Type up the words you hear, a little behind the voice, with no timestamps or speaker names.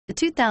The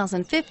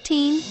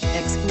 2015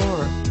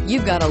 Explorer.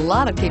 You've got a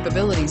lot of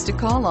capabilities to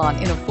call on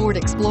in a Ford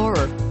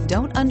Explorer.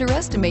 Don't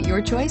underestimate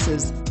your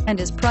choices and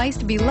is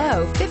priced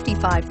below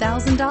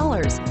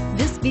 $55,000.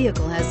 This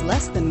vehicle has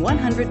less than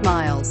 100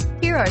 miles.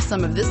 Here are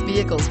some of this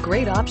vehicle's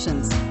great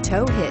options: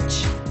 tow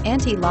hitch,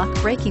 anti-lock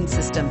braking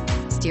system,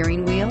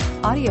 steering wheel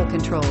audio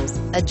controls,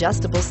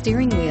 adjustable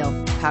steering wheel,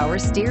 power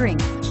steering,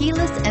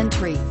 keyless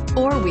entry,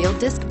 four-wheel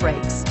disc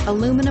brakes,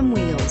 aluminum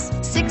wheels,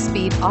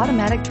 6-speed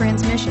automatic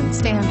transmission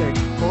standard,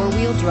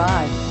 four-wheel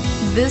drive.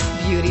 This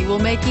beauty will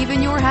make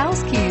even your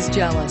house keys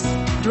jealous.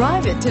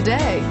 Drive it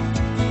today.